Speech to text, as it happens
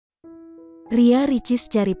Ria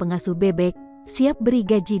Ricis Cari Pengasuh bebek, siap beri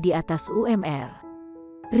gaji di atas UMR.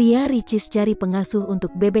 Ria Ricis Cari Pengasuh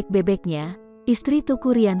untuk bebek-bebeknya, istri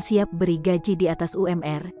Teuku Ryan siap beri gaji di atas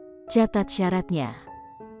UMR, catat syaratnya.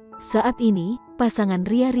 Saat ini, pasangan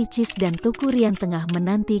Ria Ricis dan Teuku Ryan tengah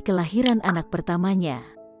menanti kelahiran anak pertamanya.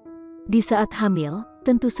 Di saat hamil,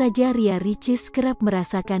 tentu saja Ria Ricis kerap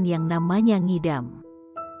merasakan yang namanya ngidam.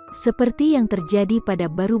 Seperti yang terjadi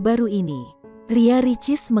pada baru-baru ini, Ria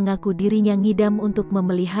Ricis mengaku dirinya ngidam untuk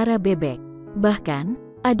memelihara bebek. Bahkan,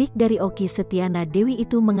 adik dari Oki Setiana Dewi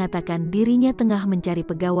itu mengatakan dirinya tengah mencari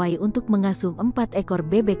pegawai untuk mengasuh 4 ekor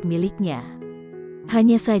bebek miliknya.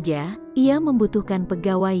 Hanya saja, ia membutuhkan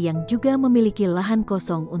pegawai yang juga memiliki lahan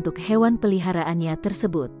kosong untuk hewan peliharaannya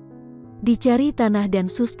tersebut. Dicari tanah dan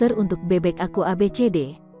suster untuk bebek aku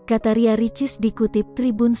ABCD, kata Ria Ricis dikutip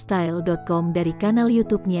tribunstyle.com dari kanal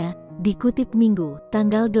YouTube-nya, dikutip Minggu,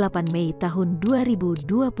 tanggal 8 Mei tahun 2022.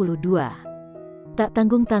 Tak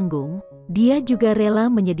tanggung-tanggung, dia juga rela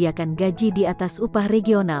menyediakan gaji di atas upah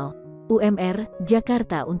regional, UMR,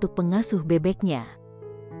 Jakarta untuk pengasuh bebeknya.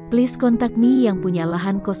 Please kontak me yang punya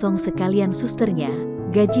lahan kosong sekalian susternya,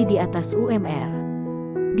 gaji di atas UMR.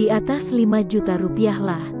 Di atas 5 juta rupiah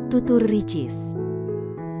lah, tutur Ricis.